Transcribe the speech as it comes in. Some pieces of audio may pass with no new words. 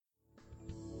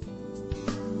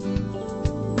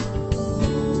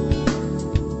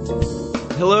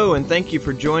Hello, and thank you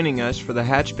for joining us for the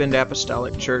Hatchbend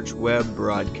Apostolic Church web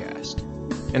broadcast.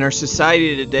 In our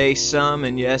society today, some,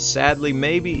 and yes, sadly,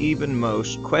 maybe even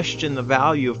most, question the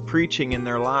value of preaching in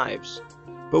their lives.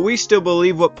 But we still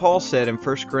believe what Paul said in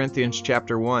 1 Corinthians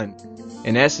chapter 1.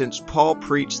 In essence, Paul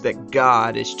preached that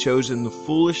God has chosen the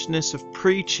foolishness of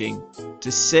preaching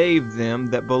to save them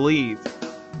that believe.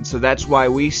 And so that's why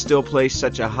we still place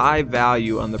such a high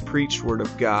value on the preached word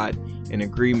of God in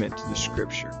agreement to the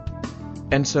Scripture.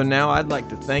 And so now I'd like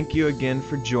to thank you again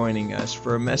for joining us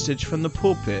for a message from the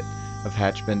pulpit of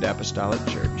Hatchbend Apostolic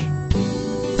Church.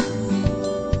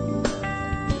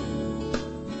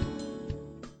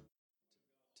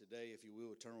 Today, if you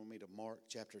will, turn with me to Mark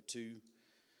chapter 2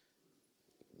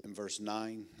 and verse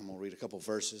 9. I'm going to read a couple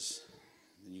verses,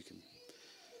 and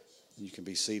you can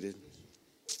be seated.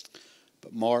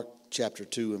 But Mark chapter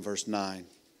 2 and verse 9.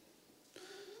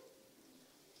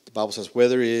 The Bible says,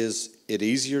 "Whether is it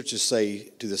easier to say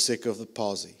to the sick of the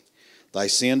palsy, thy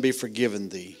sin be forgiven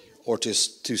thee, or to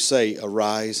say,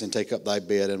 arise and take up thy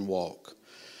bed and walk?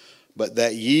 But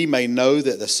that ye may know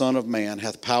that the Son of Man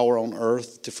hath power on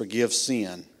earth to forgive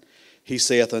sin, he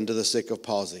saith unto the sick of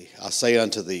palsy, I say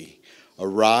unto thee,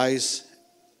 arise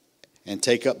and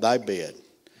take up thy bed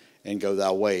and go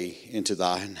thy way into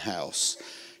thine house."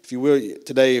 If you will,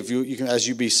 today, if you can, as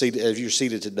you're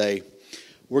seated today,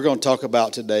 we're going to talk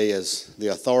about today as the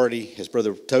authority, as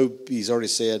Brother Toby's already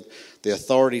said, the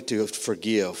authority to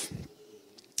forgive.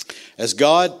 As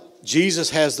God, Jesus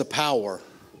has the power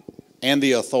and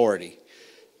the authority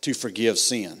to forgive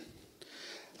sin.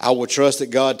 I will trust that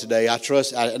God today, I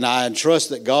trust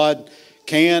that God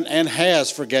can and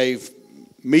has forgave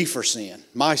me for sin,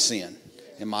 my sin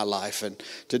in my life. And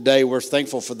today we're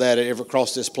thankful for that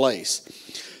across this place.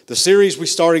 The series we're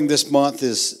starting this month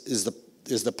is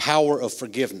the power of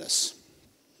forgiveness.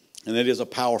 And it is a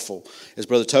powerful, as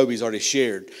Brother Toby's already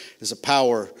shared, there's a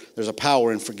power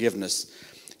in forgiveness.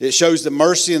 It shows the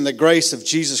mercy and the grace of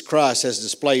Jesus Christ as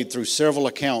displayed through several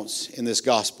accounts in this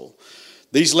gospel.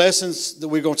 These lessons that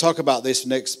we're going to talk about this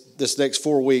next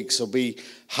 4 weeks will be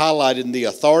highlighted in the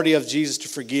authority of Jesus to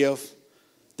forgive,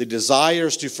 the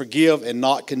desires to forgive and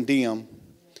not condemn,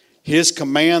 His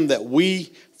command that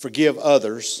we forgive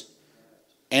others,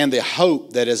 and the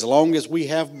hope that as long as we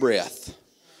have breath,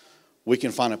 we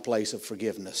can find a place of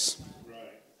forgiveness.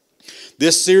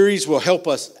 This series will help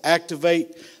us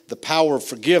activate the power of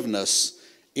forgiveness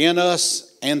in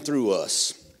us and through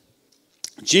us.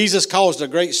 Jesus caused a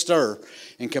great stir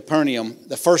in Capernaum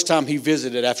the first time he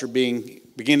visited after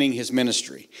beginning his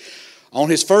ministry. On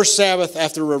his first Sabbath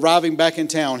after arriving back in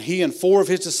town, he and 4 of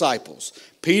his disciples,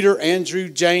 Peter, Andrew,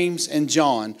 James, and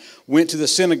John, went to the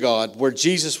synagogue where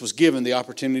Jesus was given the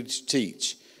opportunity to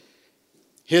teach.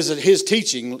 His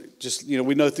teaching,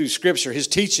 we know through Scripture, his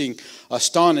teaching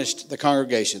astonished the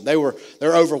congregation.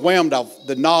 They're overwhelmed of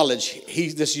the knowledge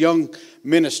this young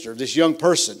minister, this young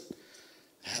person,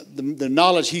 the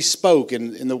knowledge he spoke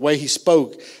and the way he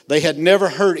spoke. They had never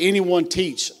heard anyone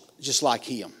teach just like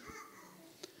him.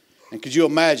 And could you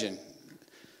imagine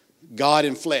God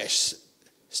in flesh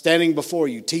standing before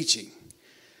you teaching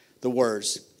the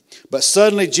words? But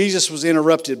suddenly Jesus was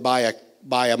interrupted by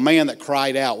a man that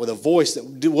cried out with a voice that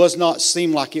was not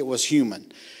seem like it was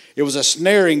human. It was a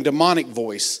snaring demonic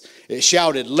voice. It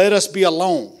shouted, "Let us be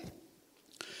alone."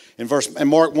 In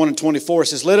Mark 1 and 24 it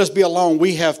says, "Let us be alone.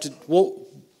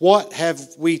 What have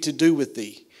we to do with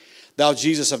thee, thou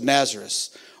Jesus of Nazareth?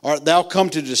 Art thou come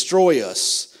to destroy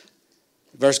us?"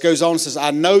 Verse goes on and says, "I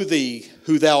know thee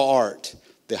who thou art,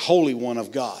 the Holy One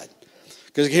of God."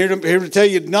 Because here to tell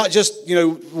you, not just,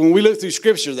 when we look through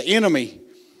Scripture, the enemy,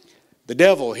 the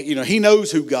devil, he knows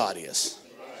who God is.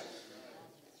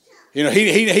 He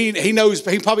knows,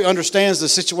 he probably understands the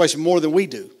situation more than we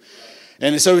do.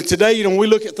 And so today, when we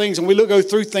look at things and we go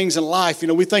through things in life,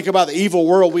 we think about the evil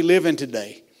world we live in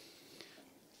today.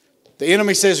 The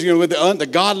enemy says, with the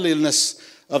godliness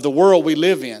of the world we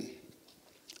live in.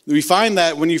 We find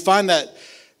that when you find that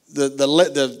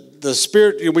the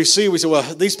spirit we say,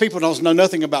 well, these people don't know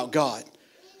nothing about God.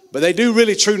 But they do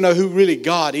really truly know who really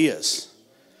God is.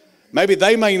 Maybe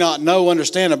they may not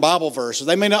understand a Bible verse, or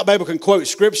they may not be able to quote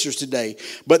scriptures today,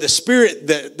 but the spirit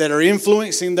that are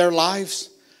influencing their lives,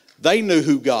 they knew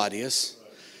who God is.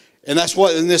 And that's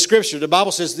what in this scripture, the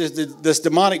Bible says, this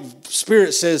demonic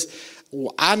spirit says,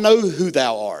 I know who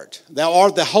thou art. Thou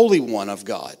art the Holy One of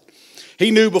God. He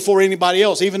knew before anybody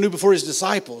else, even knew before his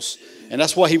disciples. And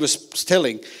that's what he was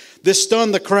telling. This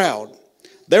stunned the crowd.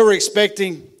 They were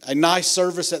expecting a nice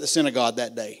service at the synagogue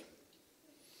that day.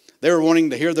 They were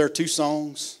wanting to hear their 2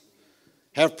 songs,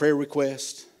 have prayer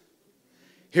requests,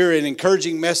 hear an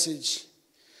encouraging message.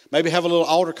 Maybe have a little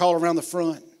altar call around the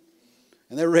front,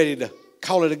 and they're ready to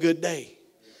call it a good day.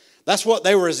 That's what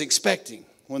they were expecting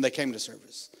when they came to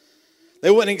service.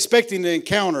 They weren't expecting to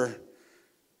encounter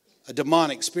a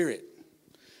demonic spirit.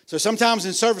 So sometimes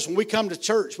in service, when we come to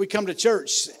church,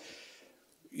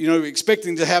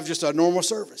 expecting to have just a normal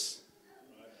service.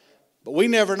 But we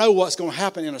never know what's going to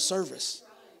happen in a service.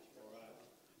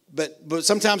 But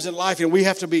sometimes in life, we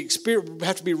have to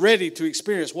be ready to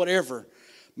experience whatever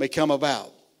may come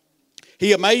about.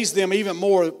 He amazed them even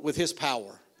more with his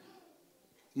power,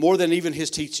 more than even his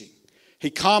teaching. He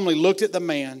calmly looked at the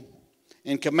man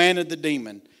and commanded the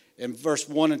demon. In verse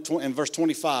 1 and verse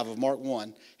 25 of Mark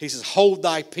 1, he says, "Hold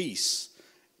thy peace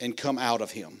and come out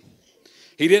of him."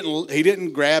 He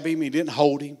didn't grab him. He didn't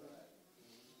hold him.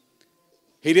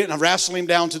 He didn't wrestle him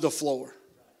down to the floor.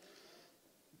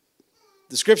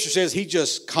 The scripture says he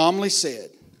just calmly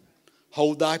said,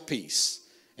 "Hold thy peace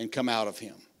and come out of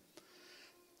him."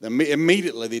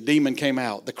 Immediately the demon came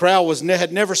out. The crowd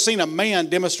had never seen a man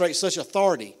demonstrate such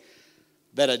authority,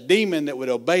 that a demon that would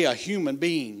obey a human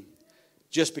being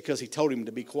just because he told him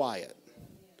to be quiet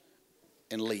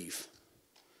and leave.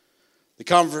 The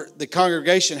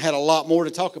congregation had a lot more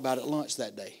to talk about at lunch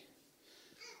that day.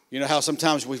 You know how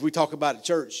sometimes we talk about at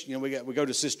church, we go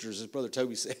to sisters, as Brother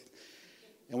Toby said,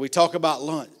 and we talk about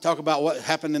lunch, talk about what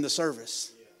happened in the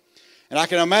service. And I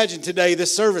can imagine today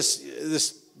this service,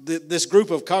 this group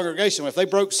of congregation, if they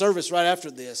broke service right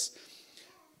after this,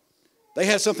 they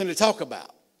had something to talk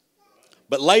about.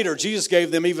 But later, Jesus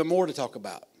gave them even more to talk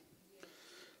about.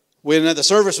 When the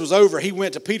service was over, he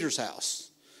went to Peter's house.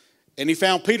 And he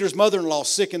found Peter's mother-in-law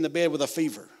sick in the bed with a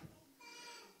fever.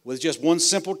 With just one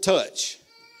simple touch,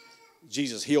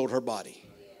 Jesus healed her body.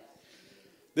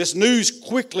 This news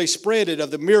quickly spreaded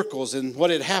of the miracles and what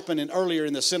had happened earlier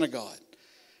in the synagogue.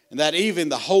 And that even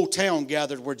the whole town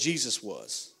gathered where Jesus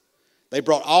was. They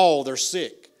brought all their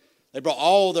sick. They brought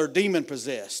all their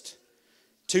demon-possessed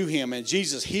to him. And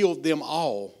Jesus healed them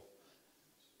all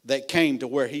that came to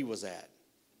where he was at.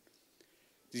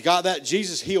 You got that?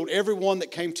 Jesus healed everyone that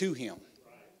came to him.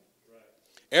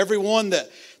 Everyone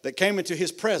that came into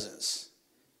his presence,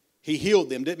 he healed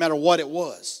them. Didn't matter what it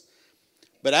was.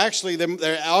 But actually,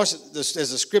 as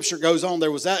the scripture goes on,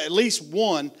 there was at least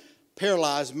one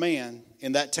paralyzed man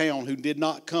in that town who did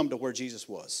not come to where Jesus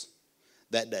was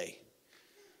that day.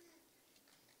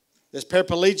 This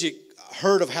paraplegic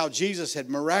heard of how Jesus had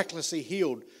miraculously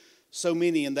healed so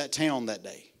many in that town that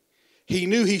day. He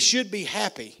knew he should be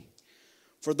happy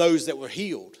for those that were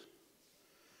healed.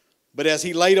 But as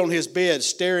he laid on his bed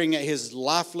staring at his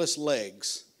lifeless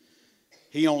legs,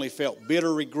 he only felt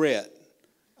bitter regret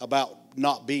about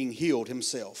not being healed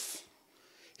himself.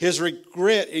 His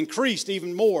regret increased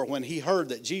even more when he heard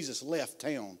that Jesus left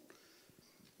town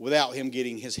without him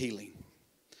getting his healing.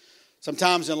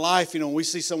 Sometimes in life, we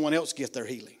see someone else get their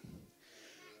healing.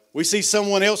 We see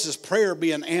someone else's prayer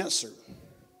being answered.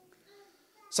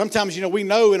 Sometimes, we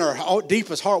know in our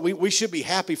deepest heart, we should be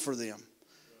happy for them.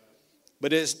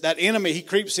 But it's that enemy, he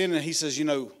creeps in and he says,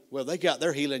 well, they got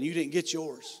their healing, you didn't get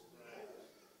yours.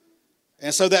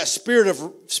 And so that spirit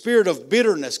of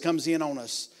bitterness comes in on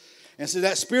us. And so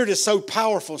that spirit is so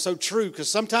powerful, so true. Because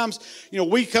sometimes,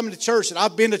 we come to church, and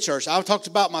I've been to church. I've talked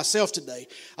about myself today.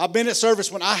 I've been at service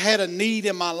when I had a need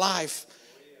in my life.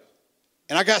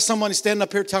 And I got somebody standing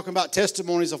up here talking about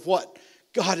testimonies of what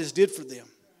God has did for them.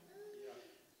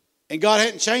 And God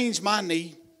hadn't changed my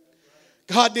need.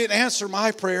 God didn't answer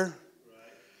my prayer.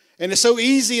 And it's so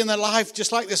easy in their life,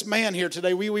 just like this man here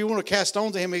today. We want to cast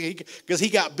on to him because he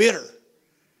got bitter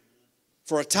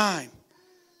for a time.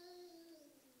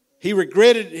 His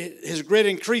regret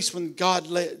increased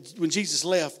when Jesus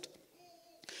left.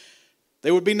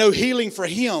 There would be no healing for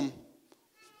him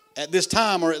at this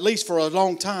time, or at least for a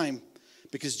long time,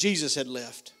 because Jesus had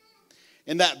left.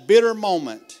 In that bitter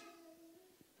moment,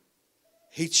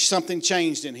 something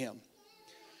changed in him.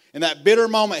 In that bitter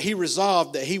moment, he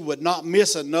resolved that he would not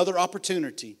miss another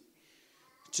opportunity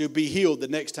to be healed the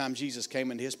next time Jesus came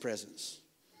into his presence.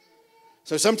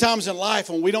 So sometimes in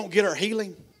life, when we don't get our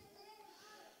healing,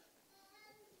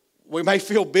 we may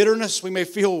feel bitterness, we may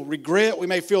feel regret, we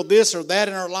may feel this or that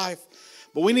in our life,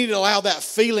 but we need to allow that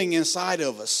feeling inside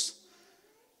of us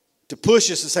to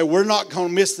push us and say, we're not going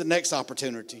to miss the next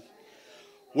opportunity.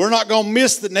 We're not going to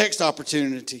miss the next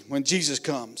opportunity when Jesus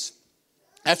comes.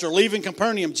 After leaving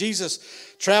Capernaum, Jesus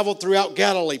traveled throughout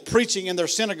Galilee, preaching in their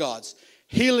synagogues,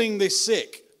 healing the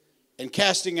sick, and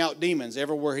casting out demons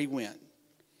everywhere he went.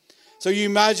 So you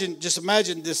imagine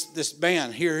this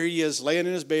man. Here he is, laying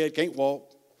in his bed, can't walk.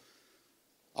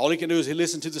 All he can do is he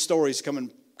listen to the stories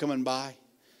coming by.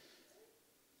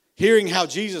 Hearing how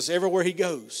Jesus, everywhere he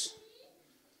goes,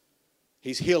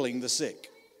 He's healing the sick.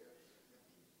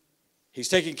 He's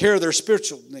taking care of their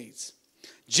spiritual needs.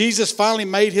 Jesus finally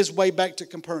made his way back to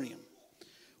Capernaum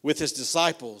with his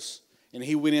disciples, and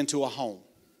he went into a home.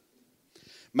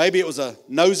 Maybe it was a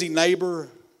nosy neighbor.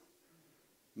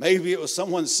 Maybe it was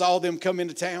someone saw them come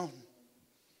into town.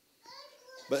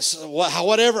 But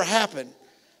whatever happened,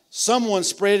 someone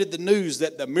spreaded the news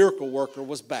that the miracle worker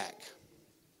was back.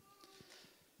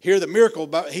 Here the miracle,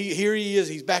 here he is,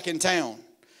 he's back in town.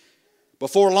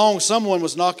 Before long, someone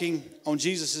was knocking on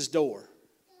Jesus' door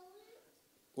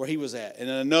where he was at, and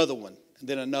then another one, and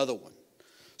then another one.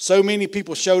 So many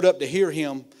people showed up to hear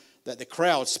him that the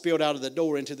crowd spilled out of the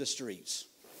door into the streets.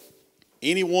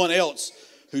 Anyone else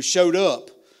who showed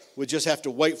up would just have to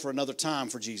wait for another time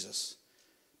for Jesus,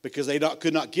 because they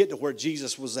could not get to where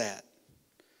Jesus was at.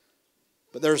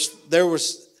 But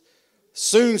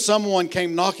soon someone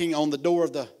came knocking on the door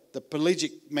of the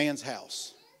paralytic man's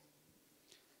house.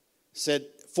 Said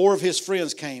 4 of his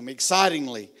friends came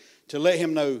excitingly to let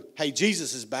him know, hey,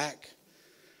 Jesus is back.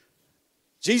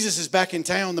 Jesus is back in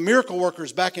town. The miracle worker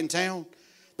is back in town.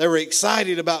 They were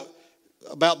excited about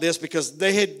this because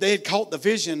they had caught the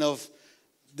vision of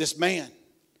this man.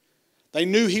 They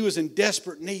knew he was in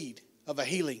desperate need of a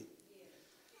healing.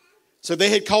 So they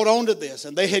had caught on to this,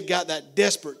 and they had got that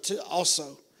desperate too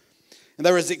also. And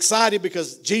they were as excited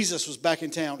because Jesus was back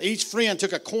in town. Each friend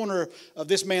took a corner of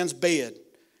this man's bed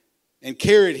and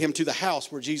carried him to the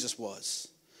house where Jesus was.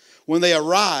 When they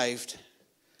arrived,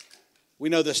 we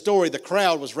know the story, the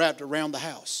crowd was wrapped around the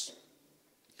house.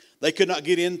 They could not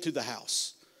get into the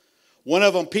house. One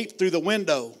of them peeped through the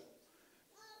window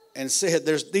and said,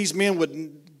 these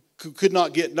men could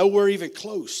not get nowhere even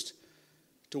close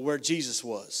to where Jesus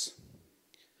was.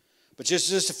 But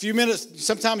just a few minutes,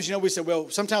 sometimes, we say, well,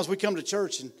 sometimes we come to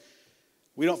church and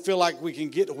we don't feel like we can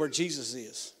get to where Jesus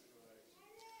is.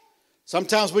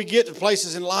 Sometimes we get to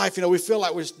places in life, we feel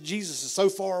like Jesus is so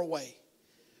far away.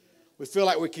 We feel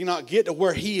like we cannot get to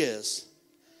where he is.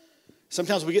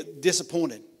 Sometimes we get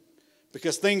disappointed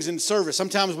because things in service.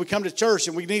 Sometimes we come to church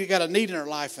and we got a need in our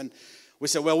life, and we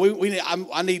say, well,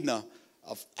 I need an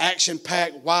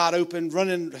action-packed, wide open,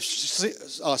 running,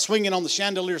 swinging on the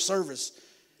chandelier service.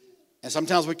 And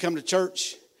sometimes we come to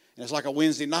church and it's like a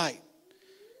Wednesday night.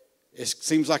 It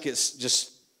seems like it's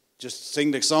just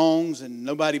sing the songs and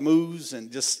nobody moves,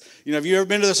 and just, have you ever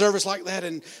been to the service like that?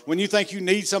 And when you think you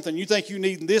need something, you think you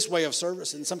need this way of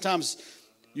service, and sometimes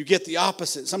you get the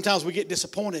opposite. Sometimes we get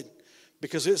disappointed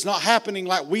because it's not happening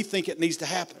like we think it needs to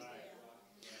happen.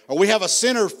 Or we have a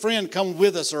sinner friend come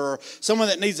with us, or someone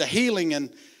that needs a healing,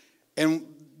 and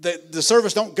the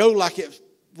service don't go like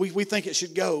we think it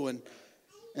should go, and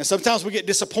sometimes we get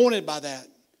disappointed by that.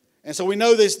 And so we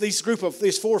know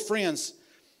these 4 friends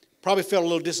probably felt a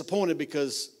little disappointed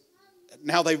because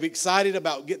now they've excited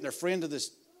about getting their friend to this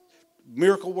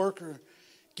miracle worker,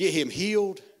 get him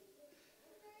healed.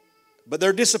 But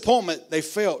their disappointment they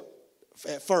felt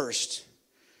at first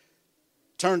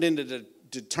turned into the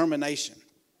determination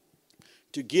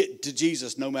to get to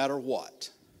Jesus no matter what.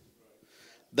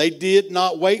 They did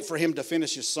not wait for him to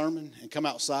finish his sermon and come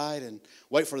outside and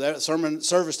wait for that sermon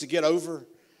service to get over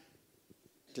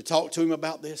to talk to him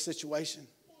about this situation.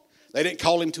 They didn't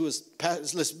call him to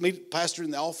let's meet pastor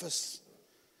in the office.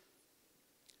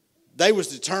 They was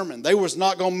determined. They was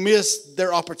not going to miss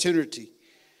their opportunity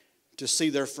to see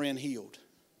their friend healed.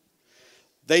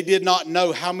 They did not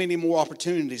know how many more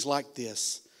opportunities like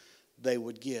this they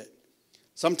would get.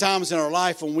 Sometimes in our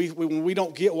life when we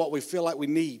don't get what we feel like we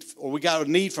need, or we got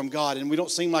a need from God and we don't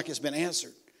seem like it's been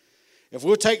answered, if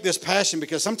we'll take this passion,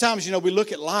 because sometimes, we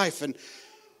look at life and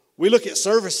we look at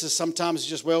services sometimes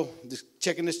just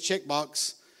checking this check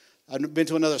box. I've been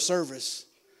to another service.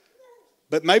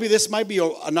 But maybe this might be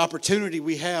an opportunity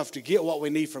we have to get what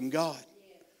we need from God.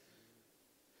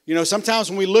 Sometimes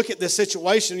when we look at this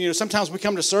situation, sometimes we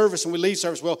come to service and we leave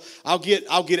service, well, I'll get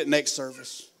it next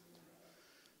service.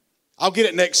 I'll get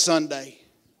it next Sunday.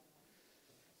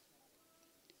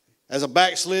 As a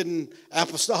backslidden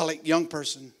apostolic young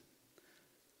person,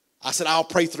 I said, I'll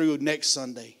pray through next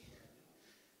Sunday.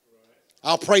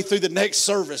 I'll pray through the next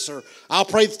service, or I'll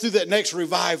pray through that next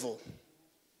revival.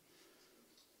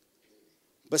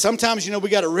 But sometimes, we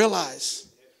got to realize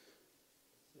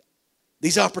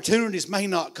these opportunities may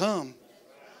not come.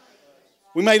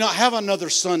 We may not have another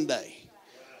Sunday.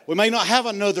 We may not have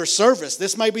another service.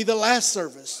 This may be the last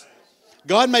service.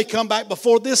 God may come back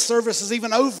before this service is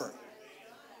even over.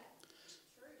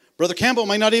 Brother Campbell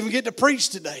may not even get to preach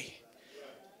today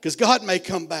because God may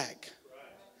come back.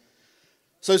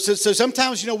 So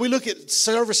sometimes, we look at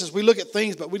services, we look at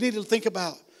things, but we need to think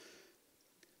about,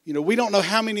 we don't know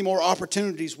how many more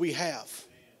opportunities we have.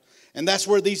 And that's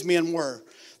where these men were.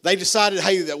 They decided,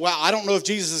 hey, well, I don't know if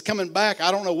Jesus is coming back.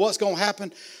 I don't know what's going to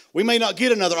happen. We may not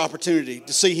get another opportunity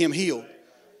to see him healed.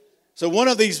 So one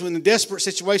of these, in a desperate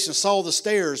situation, saw the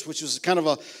stairs, which was kind of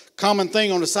a common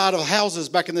thing on the side of houses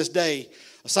back in this day.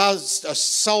 Saw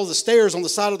the stairs on the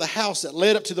side of the house that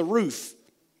led up to the roof.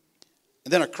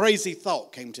 And then a crazy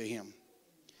thought came to him.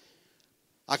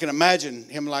 I can imagine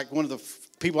him like one of the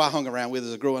people I hung around with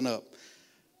as growing up.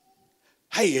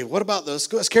 Hey, what about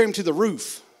this? Let's carry him to the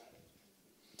roof.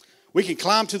 We can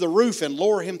climb to the roof and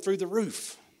lower him through the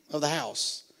roof of the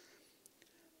house.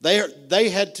 They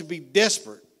had to be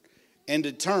desperate and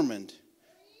determined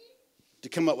to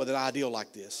come up with an ideal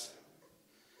like this.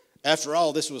 After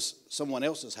all, this was someone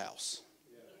else's house.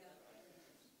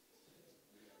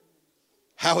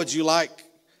 How would you like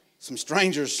some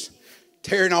strangers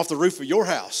tearing off the roof of your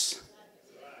house?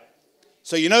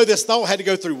 So you know this thought had to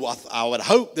go through, I would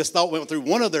hope this thought went through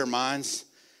one of their minds.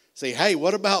 Say, hey,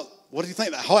 what do you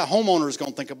think that homeowner is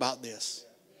going to think about this?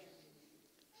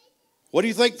 What do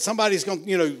you think somebody's going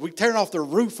to, we're tearing off the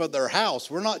roof of their house.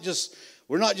 We're not just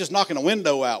knocking a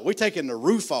window out. We're taking the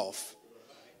roof off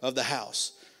of the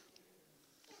house.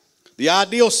 The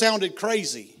ideal sounded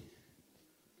crazy,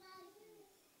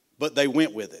 but they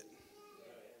went with it.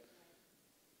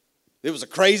 It was a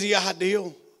crazy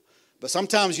ideal, but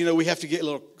sometimes, we have to get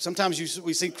sometimes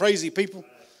we see crazy people.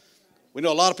 We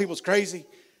know a lot of people's crazy,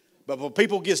 but when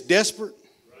people get desperate,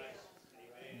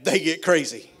 they get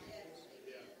crazy.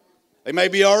 They may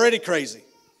be already crazy,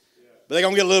 but they're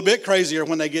going to get a little bit crazier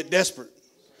when they get desperate.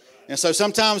 And so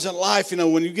sometimes in life,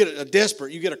 when you get a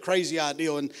desperate, you get a crazy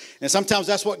ideal. And sometimes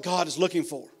that's what God is looking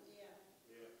for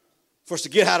us to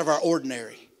get out of our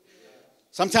ordinary.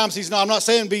 Sometimes I'm not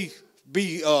saying be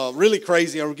really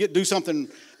crazy or do something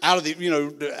out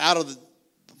of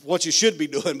what you should be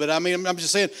doing. But I'm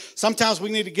just saying sometimes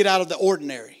we need to get out of the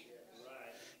ordinary.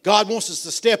 God wants us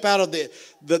to step out of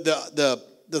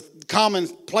the common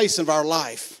place of our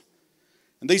life.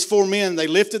 And these four men, they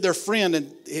lifted their friend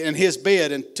in his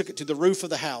bed and took it to the roof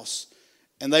of the house.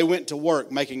 And they went to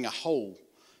work making a hole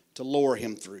to lower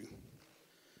him through.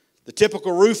 The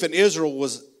typical roof in Israel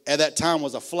at that time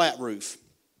was a flat roof.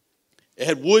 It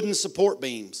had wooden support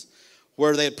beams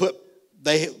where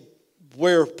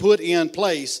were put in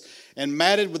place and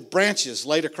matted with branches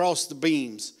laid across the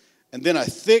beams. And then a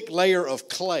thick layer of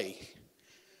clay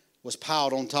was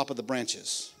piled on top of the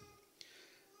branches.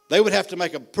 They would have to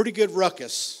make a pretty good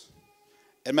ruckus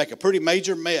and make a pretty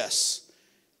major mess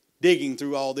digging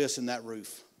through all this in that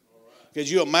roof.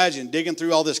 Because you imagine digging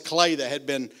through all this clay that had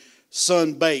been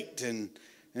sun-baked and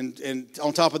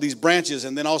on top of these branches,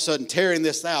 and then all of a sudden tearing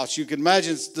this out. You can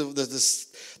imagine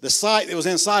the sight that was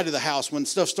inside of the house when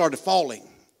stuff started falling.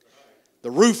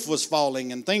 The roof was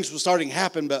falling and things were starting to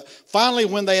happen. But finally,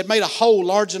 when they had made a hole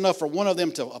large enough for one of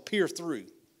them to appear through,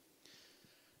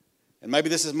 and maybe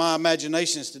this is my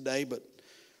imaginations today, but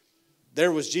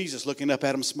there was Jesus looking up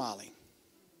at them smiling.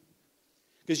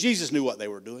 Because Jesus knew what they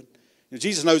were doing.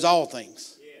 Jesus knows all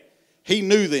things. He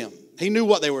knew them. He knew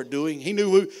what they were doing. He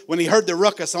knew when he heard the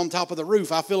ruckus on top of the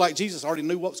roof, I feel like Jesus already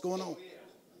knew what was going on.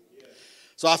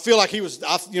 So I feel like he was,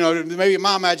 maybe in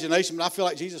my imagination, but I feel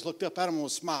like Jesus looked up at him and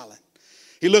was smiling.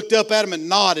 He looked up at him and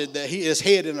nodded his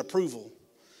head in approval.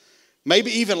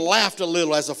 Maybe even laughed a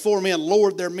little as the four men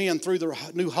lowered their men through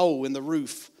the new hole in the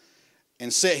roof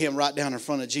and set him right down in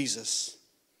front of Jesus.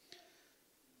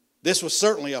 This was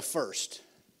certainly a first.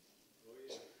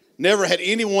 Never had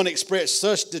anyone expressed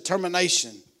such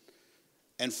determination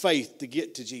and faith to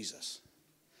get to Jesus.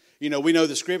 We know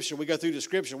the scripture. We go through the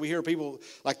scripture. We hear people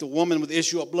like the woman with the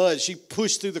issue of blood. She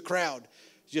pushed through the crowd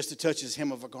just to touch his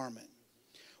hem of a garment.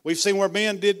 We've seen where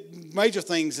men did major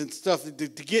things and stuff to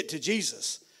get to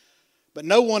Jesus. But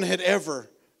no one had ever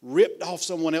ripped off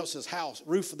someone else's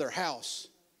roof of their house,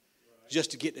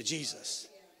 just to get to Jesus.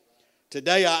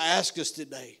 Today, I ask us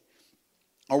today,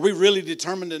 are we really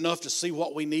determined enough to see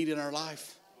what we need in our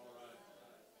life?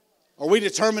 Are we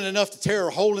determined enough to tear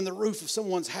a hole in the roof of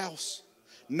someone's house,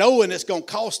 knowing it's going to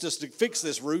cost us to fix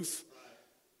this roof?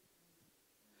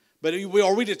 But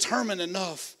are we determined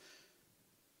enough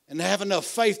and have enough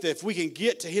faith that if we can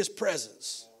get to his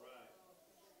presence,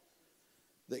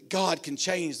 that God can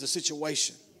change the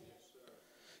situation?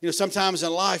 Sometimes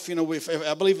in life, I'm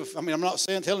not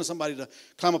telling somebody to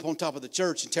climb up on top of the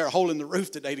church and tear a hole in the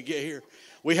roof today to get here.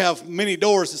 We have many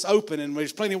doors that's open and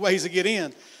there's plenty of ways to get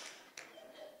in.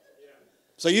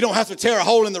 So you don't have to tear a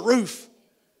hole in the roof.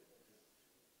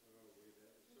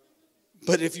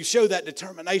 But if you show that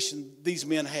determination these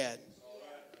men had,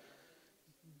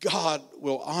 God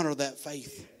will honor that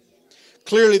faith.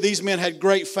 Clearly, these men had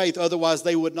great faith. Otherwise,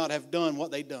 they would not have done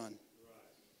what they done.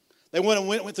 They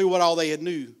went through what all they had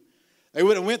knew. They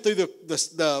went through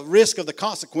the risk of the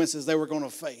consequences they were going to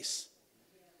face.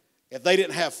 If they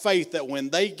didn't have faith that when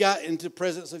they got into the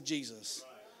presence of Jesus,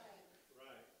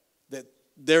 that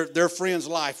their friend's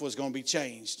life was going to be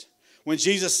changed. When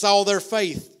Jesus saw their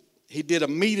faith, he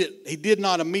did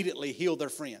not immediately heal their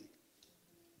friend.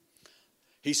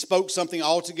 He spoke something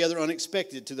altogether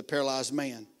unexpected to the paralyzed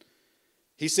man.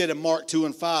 He said in Mark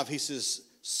 2:5, he says,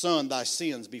 "Son, thy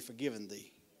sins be forgiven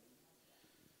thee."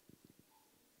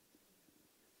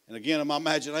 And again, in my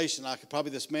imagination,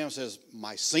 this man says,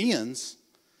 "My sins?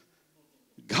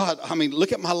 God, I mean,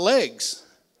 look at my legs.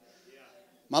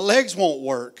 My legs won't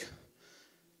work."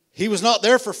 He was not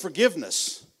there for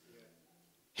forgiveness.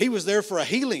 He was there for a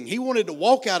healing. He wanted to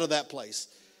walk out of that place.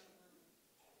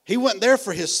 He wasn't there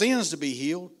for his sins to be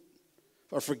healed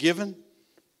or forgiven.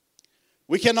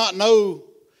 We cannot know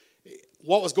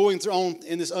what was going on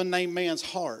in this unnamed man's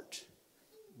heart,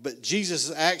 but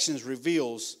Jesus' actions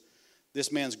reveals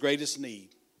this man's greatest need.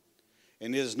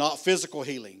 And it is not physical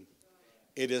healing.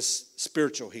 It is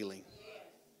spiritual healing.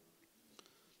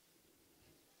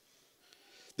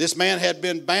 This man had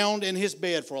been bound in his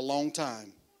bed for a long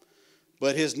time,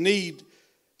 but his need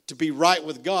to be right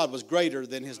with God was greater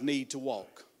than his need to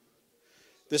walk.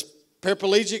 This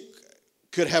paraplegic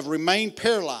could have remained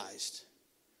paralyzed,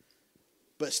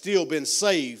 but still been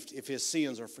saved if his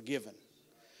sins are forgiven.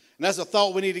 And that's a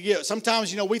thought we need to get.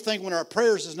 Sometimes, we think when our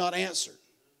prayers is not answered,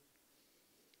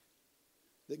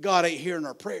 that God ain't hearing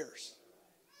our prayers.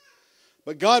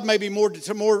 But God may be more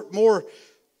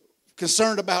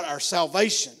concerned about our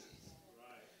salvation.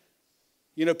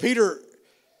 Peter,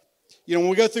 when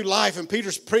we go through life and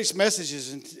Peter's preached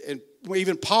messages and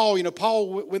even Paul,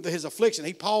 Paul went through his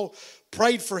affliction. Paul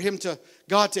prayed for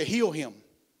God to heal him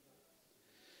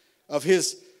of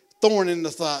his thorn in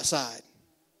the side.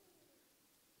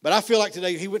 But I feel like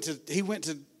today he went to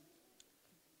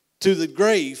the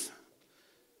grave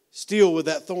still with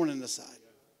that thorn in the side.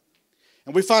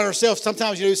 And we find ourselves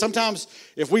sometimes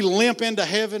if we limp into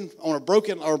heaven on a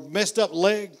broken or messed up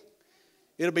leg,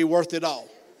 it'll be worth it all.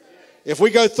 If we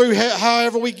go through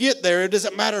however we get there, it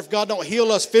doesn't matter if God don't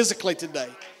heal us physically today.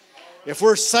 If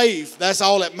we're saved, that's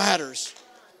all that matters.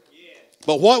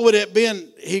 But what would it have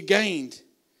been he gained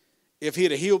if he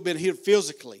had been healed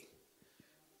physically,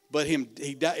 but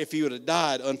if he would have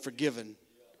died unforgiven?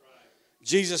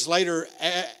 Jesus later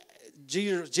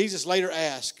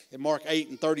asked in Mark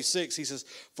 8:36, he says,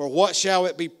 "For what shall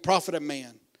it be profit a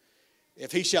man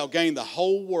if he shall gain the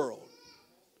whole world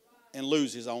and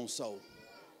lose his own soul?"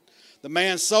 This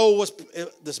man's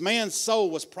soul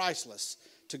was priceless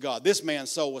to God. This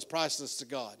man's soul was priceless to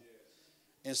God.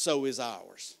 And so is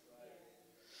ours.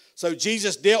 So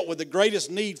Jesus dealt with the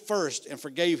greatest need first and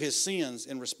forgave his sins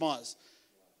in response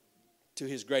to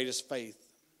his greatest faith.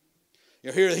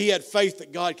 Here he had faith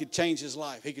that God could change his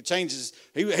life. He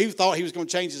thought he was going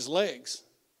to change his legs.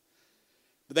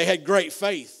 But they had great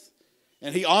faith.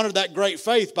 And he honored that great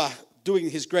faith by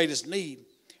doing his greatest need,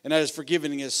 and that is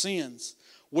forgiving his sins.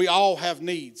 We all have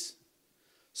needs.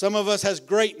 Some of us has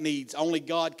great needs only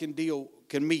God can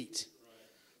meet.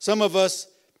 Some of us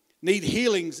need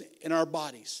healings in our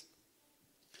bodies.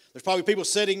 There's probably people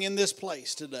sitting in this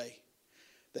place today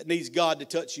that needs God to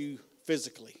touch you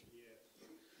physically.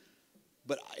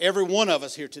 But every one of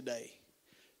us here today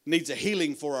needs a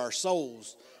healing for our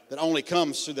souls that only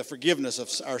comes through the forgiveness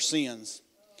of our sins.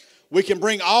 We can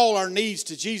bring all our needs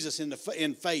to Jesus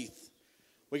in faith.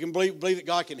 We can believe that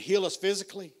God can heal us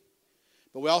physically,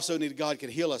 but we also need God can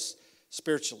heal us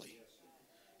spiritually.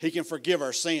 He can forgive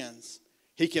our sins.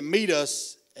 He can meet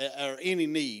us at any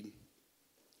need.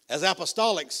 As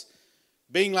apostolics,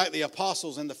 being like the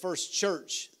apostles in the first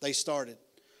church they started,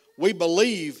 we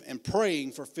believe in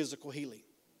praying for physical healing.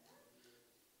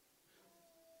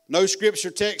 No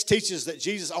scripture text teaches that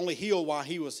Jesus only healed while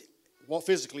he was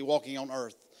physically walking on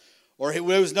earth. Or he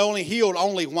was only healed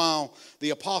only while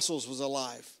the apostles was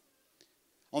alive.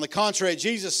 On the contrary,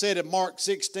 Jesus said in Mark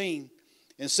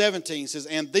 16:17, says,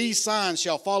 "And these signs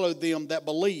shall follow them that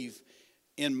believe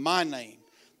in my name.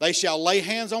 They shall lay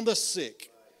hands on the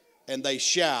sick, and they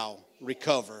shall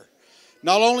recover."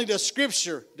 Not only does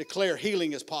Scripture declare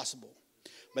healing is possible,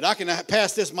 but I can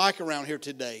pass this mic around here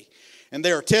today, and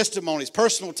there are testimonies,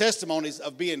 personal testimonies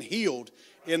of being healed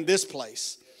in this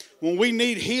place. When we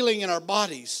need healing in our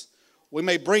bodies, we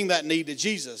may bring that need to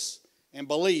Jesus and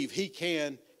believe he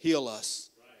can heal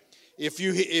us.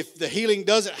 If the healing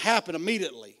doesn't happen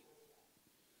immediately,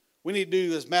 we need to do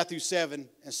this Matthew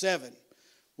 7:7.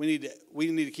 We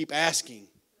need to keep asking,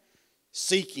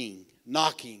 seeking,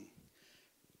 knocking.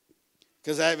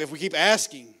 Because if we keep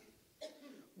asking,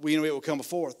 we know it will come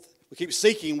forth. we keep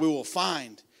seeking, we will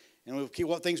find. And we'll keep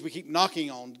what things we keep knocking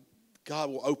on, God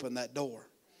will open that door.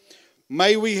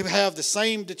 May we have the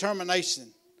same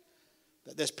determination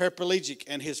that this paraplegic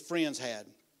and his friends had.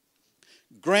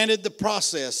 Granted, the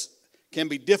process can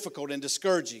be difficult and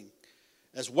discouraging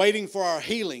as waiting for our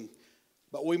healing,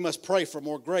 but we must pray for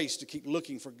more grace to keep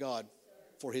looking for God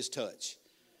for his touch.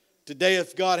 Today,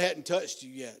 if God hadn't touched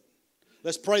you yet,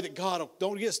 let's pray that God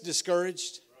don't get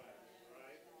discouraged.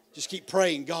 Just keep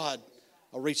praying God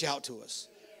will reach out to us.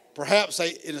 Perhaps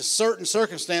in a certain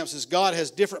circumstances, God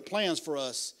has different plans for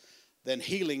us than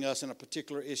healing us in a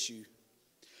particular issue.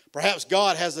 Perhaps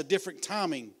God has a different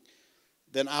timing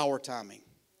than our timing.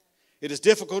 It is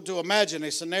difficult to imagine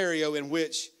a scenario in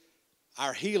which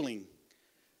our healing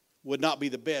would not be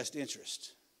the best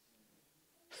interest.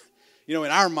 You know,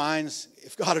 in our minds,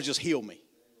 if God would just heal me.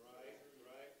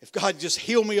 If God just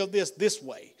heal me of this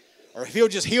way. Or if he'll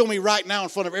just heal me right now in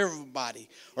front of everybody.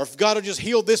 Or if God will just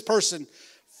heal this person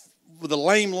with a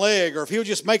lame leg. Or if he'll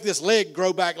just make this leg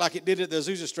grow back like it did at the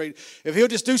Azusa Street. If he'll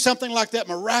just do something like that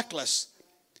miraculous.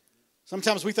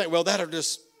 Sometimes we think, well, that'll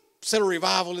just set a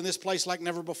revival in this place like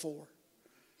never before.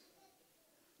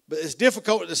 But it's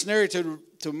difficult in the scenario to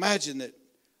imagine that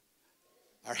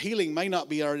our healing may not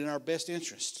be in our best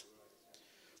interest.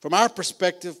 From our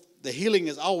perspective, the healing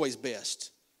is always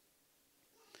best.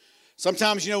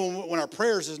 Sometimes, you know, when our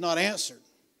prayers is not answered,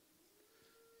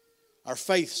 our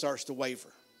faith starts to waver.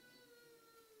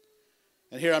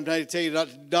 And here I'm trying to tell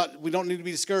you, we don't need to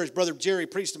be discouraged. Brother Jerry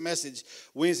preached a message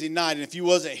Wednesday night, and if you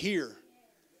wasn't here,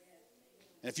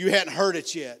 and if you hadn't heard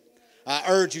it yet, I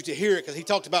urge you to hear it because he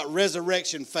talked about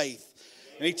resurrection faith.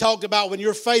 And he talked about when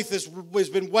your faith has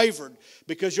been wavered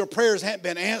because your prayers haven't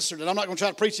been answered. And I'm not going to try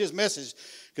to preach his message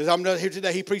because I'm not here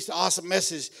today. He preached an awesome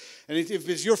message. And if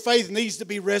it's your faith needs to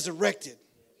be resurrected.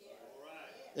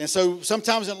 And so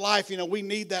sometimes in life, you know, we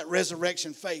need that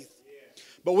resurrection faith.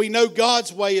 But we know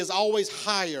God's way is always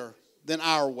higher than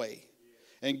our way.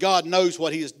 And God knows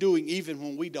what he is doing even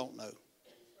when we don't know.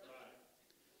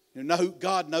 You know,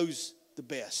 God knows the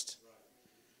best.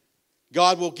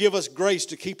 God will give us grace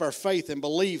to keep our faith and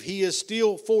believe he is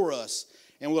still for us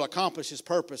and will accomplish his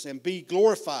purpose and be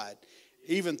glorified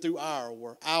even through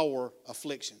our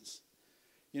afflictions.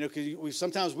 You know, because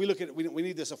sometimes we look at it, we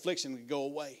need this affliction to go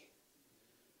away.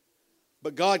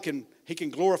 But God he can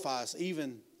glorify us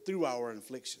even through our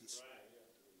afflictions.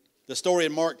 The story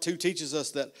in Mark 2 teaches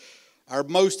us that our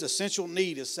most essential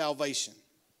need is salvation.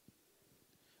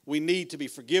 We need to be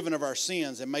forgiven of our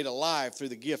sins and made alive through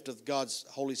the gift of God's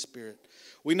Holy Spirit.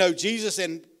 We know Jesus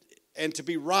and to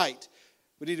be right,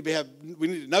 we need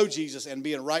to know Jesus and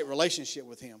be in right relationship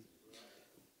with him.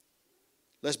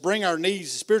 Let's bring our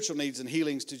needs, spiritual needs and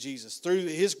healings to Jesus. Through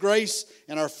his grace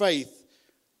and our faith,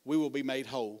 we will be made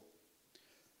whole.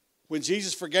 When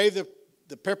Jesus forgave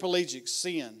the paraplegic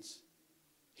sins,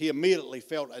 he immediately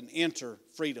felt an inner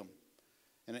freedom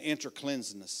and an inner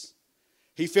cleansedness.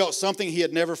 He felt something he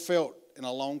had never felt in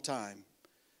a long time,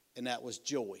 and that was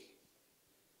joy.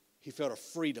 He felt a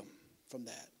freedom from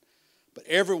that. But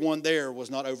everyone there was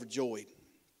not overjoyed.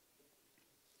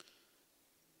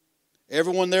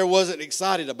 Everyone there wasn't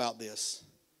excited about this.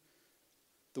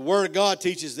 The Word of God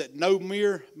teaches that no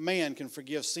mere man can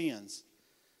forgive sins.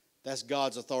 That's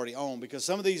God's authority on. Because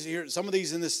some of these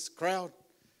in this crowd,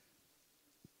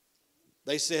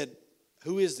 they said,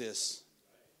 who is this?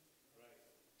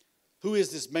 Who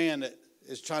is this man that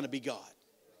is trying to be God?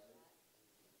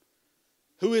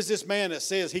 Who is this man that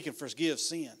says he can forgive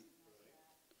sin?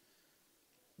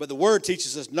 But the Word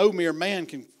teaches us no mere man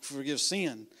can forgive sin.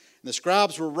 And the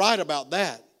scribes were right about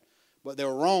that. But they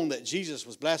were wrong that Jesus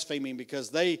was blaspheming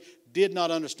because they did not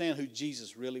understand who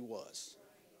Jesus really was.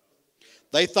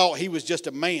 They thought he was just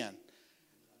a man.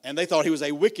 And they thought he was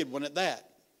a wicked one at that.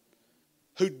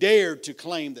 Who dared to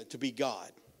claim that to be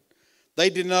God. They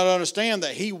did not understand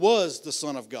that he was the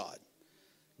Son of God.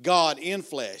 God in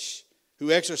flesh.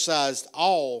 Who exercised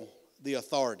all the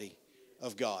authority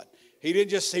of God. He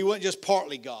wasn't just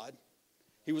partly God.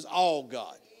 He was all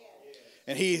God.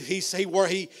 And he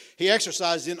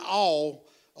exercised in all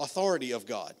authority of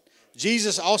God.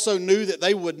 Jesus also knew that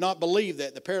they would not believe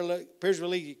that the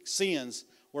paraplegic sins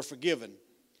were forgiven.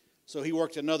 So he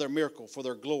worked another miracle for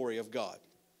their glory of God.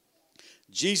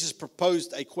 Jesus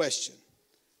proposed a question.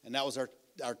 And that was our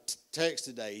text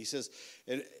today. He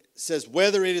says,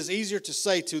 whether it is easier to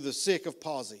say to the sick of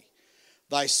palsy,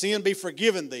 thy sin be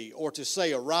forgiven thee, or to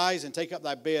say, arise and take up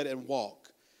thy bed and walk.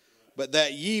 But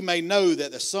that ye may know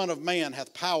that the Son of Man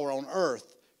hath power on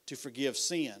earth to forgive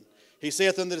sin. He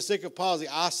saith unto the sick of palsy,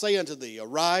 I say unto thee,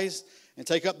 arise and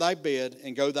take up thy bed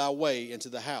and go thy way into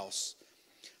the house.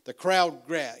 The crowd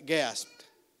gasped.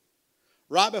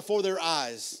 right before their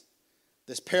eyes,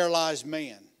 this paralyzed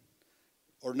man,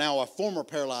 or now a former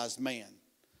paralyzed man,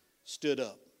 stood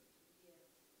up.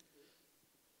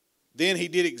 Then he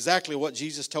did exactly what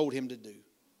Jesus told him to do.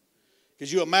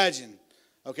 Because you imagine,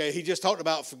 okay, he just talked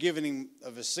about forgiving him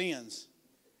of his sins.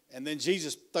 And then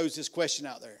Jesus throws this question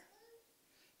out there.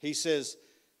 He says,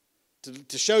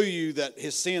 to show you that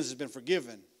his sins has been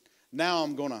forgiven, now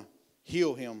I'm going to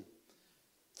heal him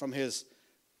from his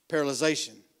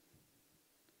paralyzation.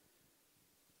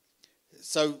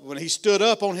 So when he stood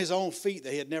up on his own feet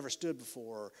that he had never stood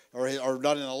before or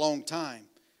not in a long time,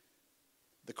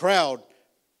 the crowd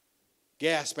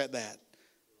gasped at that.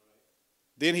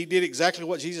 Then he did exactly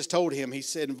what Jesus told him. He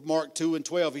said in Mark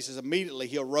 2:12, he says, immediately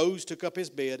he arose, took up his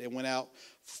bed, and went out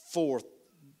forth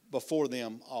before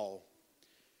them all.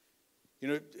 You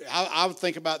know, I would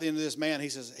think about the end of this man. He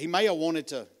says he may have wanted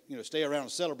to, stay around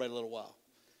and celebrate a little while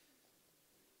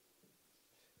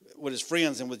with his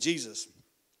friends and with Jesus.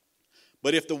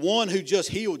 But if the one who just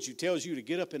healed you tells you to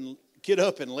get up and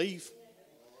leave,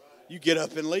 you get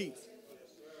up and leave.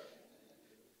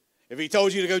 If he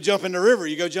told you to go jump in the river,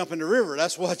 you go jump in the river.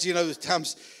 That's what,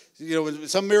 times,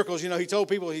 some miracles, he told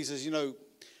people, he says,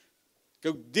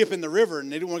 go dip in the river,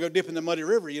 and they didn't want to go dip in the muddy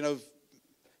river. You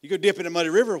go dip in the muddy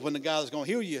river when the guy that's going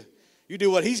to heal you. You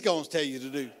do what he's going to tell you to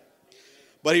do.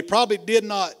 But he probably did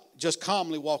not just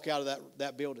calmly walk out of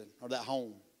that building or that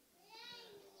home.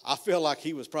 I feel like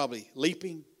he was probably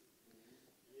leaping,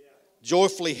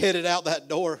 joyfully headed out that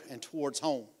door and towards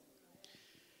home.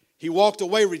 He walked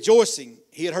away rejoicing.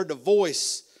 He had heard the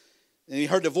voice, and he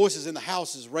heard the voices in the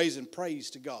houses raising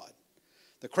praise to God.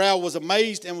 The crowd was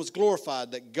amazed and was glorified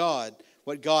that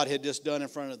what God had just done in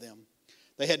front of them.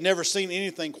 They had never seen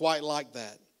anything quite like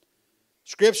that.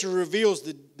 Scripture reveals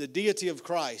the deity of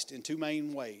Christ in two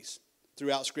main ways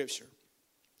throughout Scripture.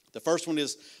 The first one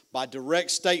is by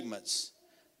direct statements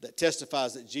that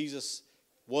testifies that Jesus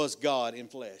was God in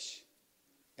flesh.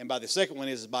 And by the second one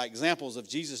is by examples of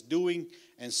Jesus doing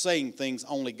and saying things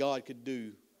only God could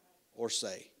do or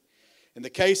say. In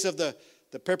the case of the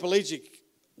paraplegic,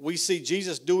 we see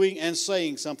Jesus doing and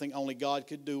saying something only God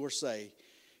could do or say.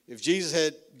 If Jesus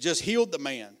had just healed the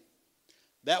man,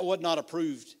 that would not have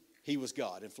proved he was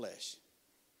God in flesh.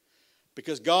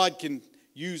 Because God can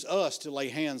use us to lay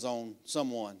hands on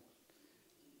someone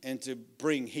and to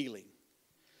bring healing.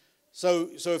 So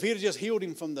if he had just healed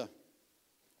him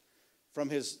from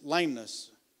his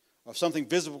lameness or something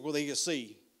visible that he could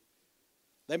see,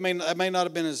 that may not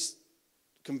have been as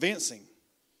convincing.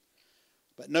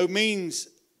 But no means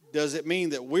does it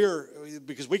mean that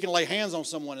because we can lay hands on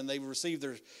someone and they receive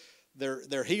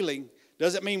their healing,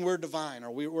 does it mean we're divine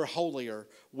or we're holy or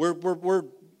we're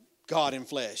God in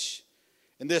flesh.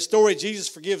 In this story, Jesus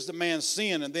forgives the man's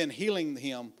sin and then healing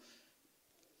him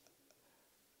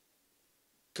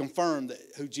confirmed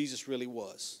who Jesus really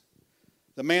was.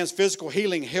 The man's physical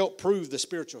healing helped prove the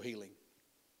spiritual healing.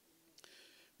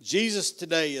 Jesus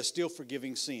today is still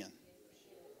forgiving sin.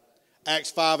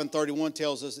 Acts 5:31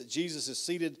 tells us that Jesus is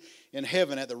seated in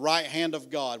heaven at the right hand of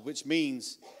God, which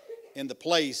means in the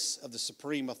place of the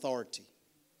supreme authority.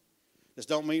 This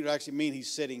don't actually mean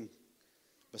he's sitting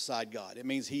beside God. It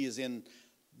means he is in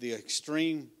the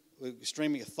extreme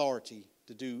authority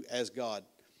to do as God.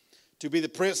 To be the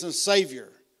Prince and Savior,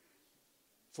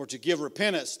 for to give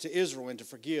repentance to Israel and to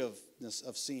forgiveness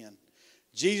of sin.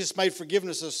 Jesus made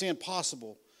forgiveness of sin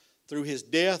possible through his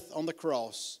death on the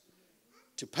cross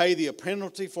to pay the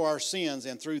penalty for our sins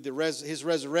and through his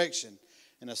resurrection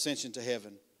and ascension to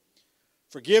heaven.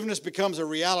 Forgiveness becomes a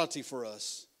reality for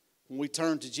us when we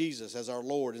turn to Jesus as our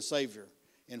Lord and Savior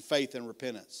in faith and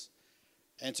repentance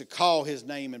and to call his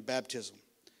name in baptism.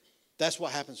 That's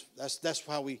what happens. That's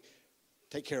how we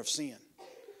take care of sin.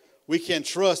 We can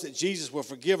trust that Jesus will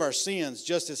forgive our sins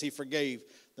just as he forgave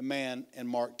the man in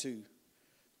Mark 2.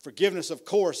 Forgiveness, of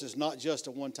course, is not just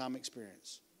a one-time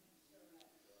experience.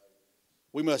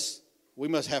 We must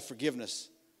have forgiveness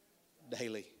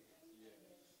daily.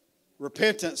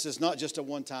 Repentance is not just a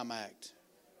one-time act.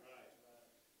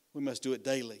 We must do it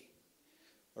daily.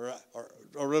 Or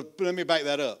let me back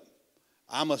that up.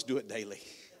 I must do it daily.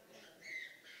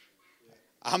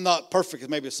 I'm not perfect as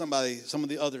maybe some of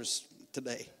the others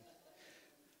today.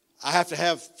 I have to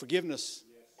have forgiveness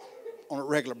on a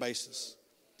regular basis.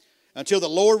 Until the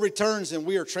Lord returns and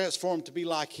we are transformed to be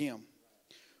like him,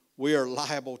 we are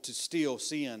liable to still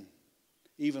sin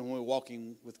even when we're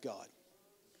walking with God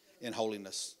in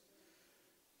holiness.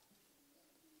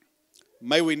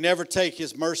 May we never take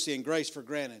his mercy and grace for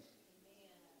granted.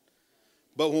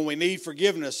 But when we need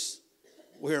forgiveness,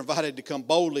 we are invited to come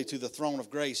boldly to the throne of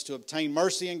grace to obtain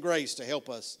mercy and grace to help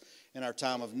us in our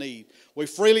time of need. He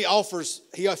freely offers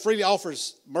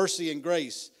mercy and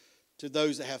grace to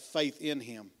those that have faith in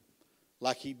him,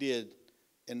 like he did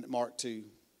in Mark 2.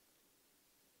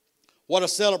 What a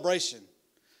celebration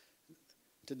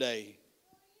today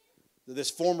that this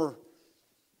former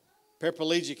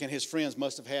paraplegic and his friends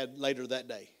must have had later that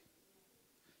day.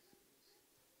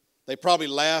 They probably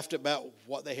laughed about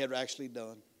what they had actually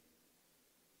done.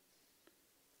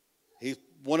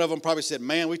 One of them probably said,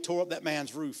 "Man, we tore up that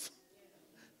man's roof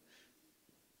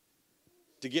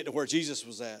to get to where Jesus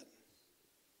was at."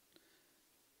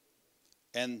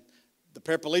 And the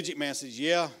paraplegic man says,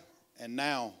 "Yeah, and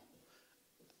now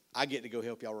I get to go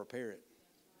help y'all repair it."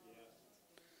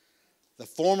 The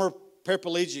former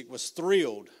paraplegic was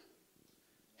thrilled.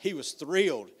 He was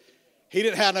thrilled. He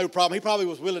didn't have no problem. He probably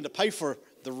was willing to pay for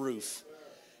the roof.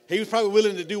 He was probably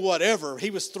willing to do whatever. He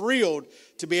was thrilled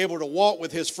to be able to walk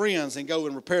with his friends and go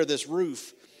and repair this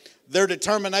roof. Their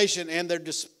determination and their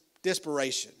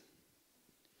desperation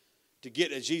to get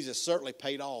to Jesus certainly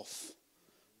paid off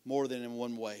more than in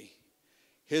one way.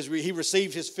 He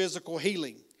received his physical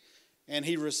healing, and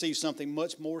he received something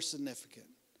much more significant: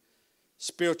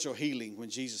 spiritual healing when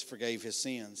Jesus forgave his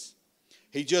sins.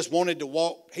 He just wanted to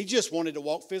walk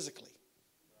physically.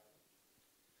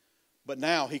 But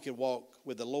now he could walk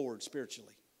with the Lord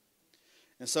spiritually.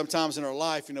 And sometimes in our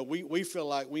life, we feel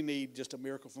like we need just a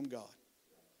miracle from God.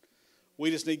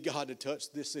 We just need God to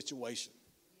touch this situation.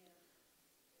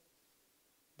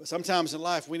 But sometimes in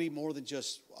life, we need more than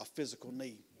just a physical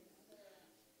need.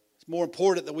 It's more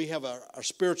important that we have our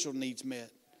spiritual needs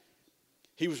met.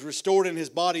 He was restored in his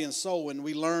body and soul, and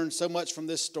we learn so much from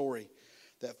this story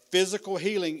that physical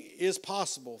healing is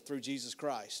possible through Jesus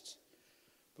Christ.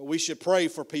 But we should pray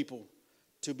for people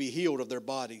to be healed of their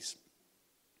bodies.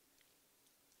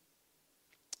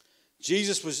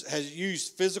 Jesus has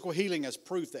used physical healing as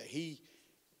proof that he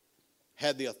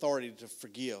had the authority to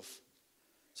forgive.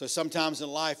 So sometimes in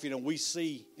life, we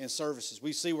see in services,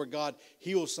 we see where God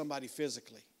heals somebody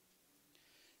physically.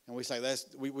 And we say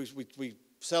we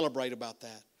celebrate about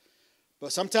that.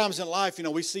 But sometimes in life, you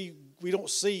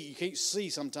can't see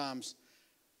sometimes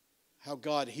how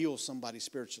God heals somebody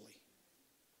spiritually.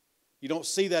 You don't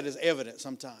see that as evident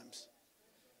sometimes.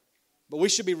 But we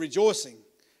should be rejoicing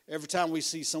every time we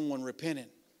see someone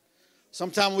repentant.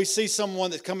 Sometimes we see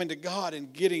someone that's coming to God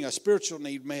and getting a spiritual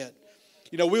need met.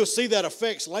 We'll see that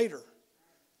effects later.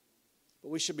 But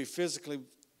we should be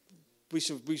we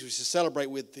should celebrate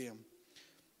with them.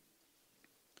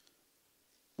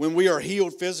 When we are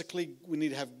healed physically, we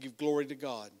need to give glory to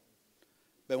God.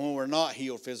 But when we're not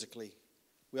healed physically,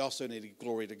 we also need to give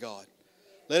glory to God.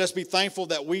 Let us be thankful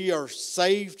that we are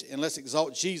saved, and let's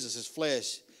exalt Jesus as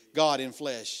flesh, God in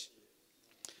flesh.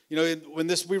 When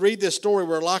we read this story,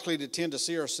 we're likely to tend to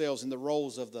see ourselves in the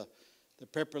roles of the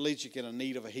paraplegic in a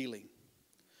need of a healing.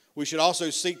 We should also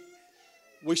seek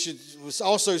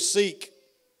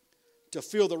to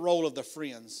fill the role of the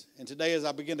friends. And today, as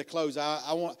I begin to close,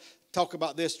 I want to talk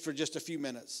about this for just a few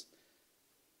minutes.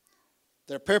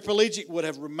 The paraplegic would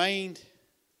have remained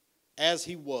as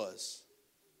he was,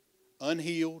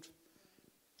 unhealed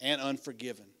and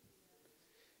unforgiven,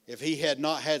 if he had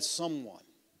not had someone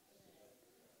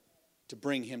to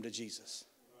bring him to Jesus.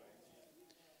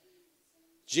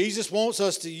 Jesus wants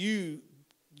us to use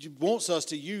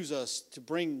us to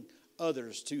bring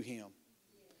others to him.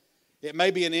 It may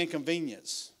be an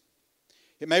inconvenience.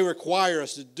 It may require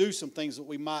us to do some things that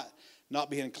we might not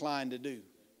be inclined to do.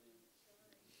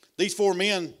 These 4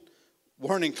 men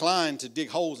weren't inclined to dig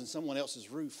holes in someone else's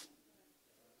roof.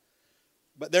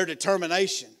 But their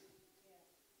determination,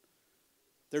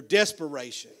 their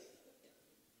desperation,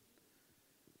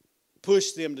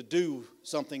 pushed them to do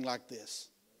something like this.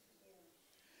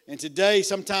 And today,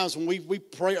 sometimes when we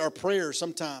pray our prayers,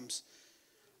 sometimes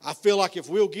I feel like if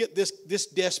we'll get this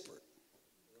desperate,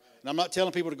 and I'm not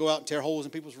telling people to go out and tear holes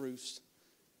in people's roofs,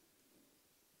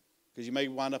 because you may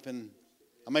wind up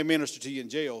I may minister to you in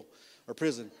jail or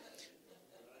prison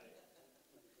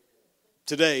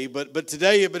today, but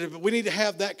we need to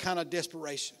have that kind of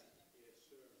desperation,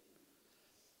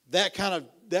 that kind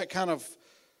of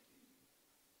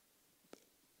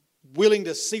willing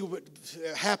to see what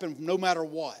happen no matter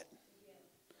what.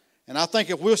 And I think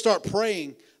if we'll start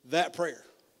praying that prayer,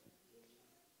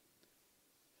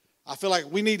 I feel like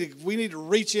we need to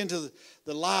reach into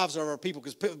the lives of our people,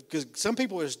 because some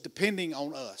people are depending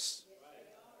on us.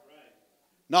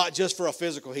 Not just for a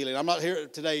physical healing. I'm not here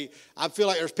today. I feel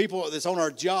like there's people that's on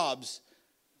our jobs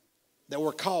that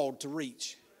we're called to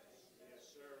reach.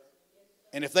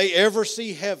 And if they ever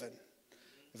see heaven,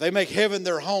 if they make heaven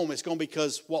their home, it's going to be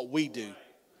because what we do.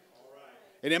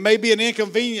 And it may be an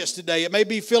inconvenience today. It may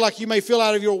feel like you may feel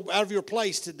out of your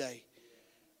place today.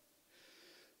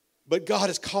 But God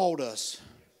has called us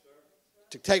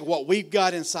to take what we've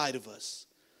got inside of us,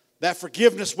 that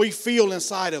forgiveness we feel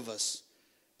inside of us,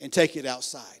 and take it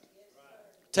outside.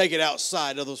 Take it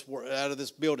outside of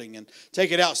this building and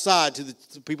take it outside to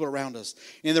the people around us.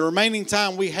 In the remaining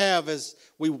time we have as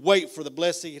we wait for the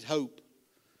blessed hope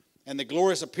and the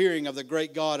glorious appearing of the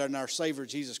great God and our Savior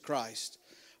Jesus Christ,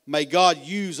 may God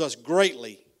use us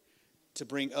greatly to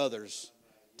bring others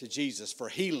to Jesus for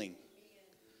healing,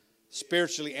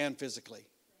 spiritually and physically.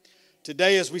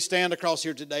 Today, as we stand across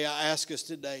here today, I ask us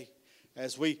today,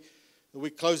 as we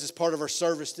close this part of our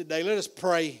service today, let us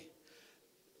pray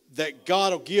that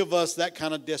God will give us that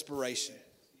kind of desperation,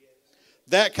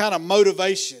 that kind of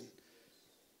motivation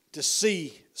to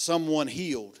see someone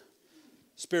healed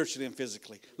spiritually and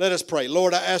physically. Let us pray.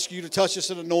 Lord, I ask you to touch us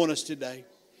and anoint us today.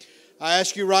 I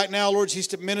ask you right now, Lord Jesus,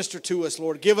 to minister to us,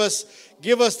 Lord. Give us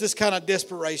this kind of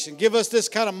desperation. Give us this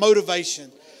kind of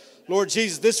motivation. Lord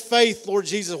Jesus, this faith, Lord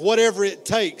Jesus, whatever it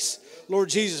takes, Lord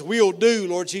Jesus, we'll do,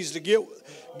 Lord Jesus, to get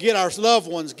our loved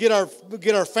ones, get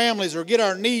our families, or get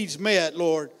our needs met,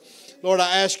 Lord. Lord,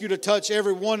 I ask you to touch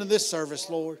everyone in this service,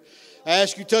 Lord. I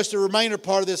ask you to touch the remainder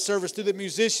part of this service through the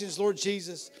musicians, Lord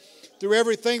Jesus, through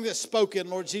everything that's spoken,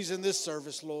 Lord Jesus, in this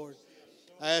service, Lord.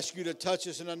 I ask you to touch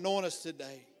us and anoint us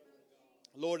today.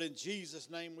 Lord, in Jesus'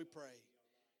 name we pray.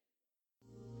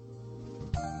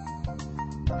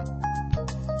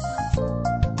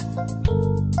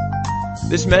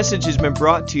 This message has been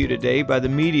brought to you today by the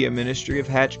media ministry of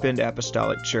Hatchbend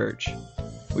Apostolic Church.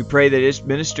 We pray that it's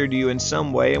ministered to you in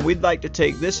some way, and we'd like to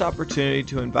take this opportunity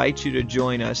to invite you to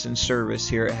join us in service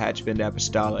here at Hatchbend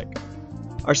Apostolic.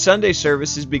 Our Sunday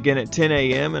services begin at 10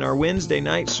 a.m. and our Wednesday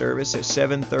night service at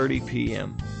 7:30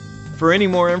 p.m. For any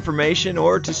more information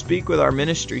or to speak with our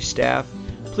ministry staff,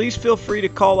 please feel free to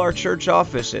call our church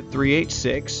office at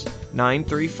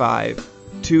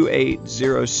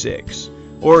 386-935-2806,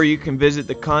 or you can visit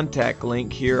the contact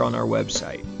link here on our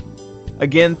website.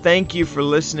 Again, thank you for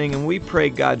listening, and we pray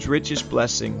God's richest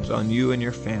blessings on you and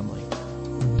your family.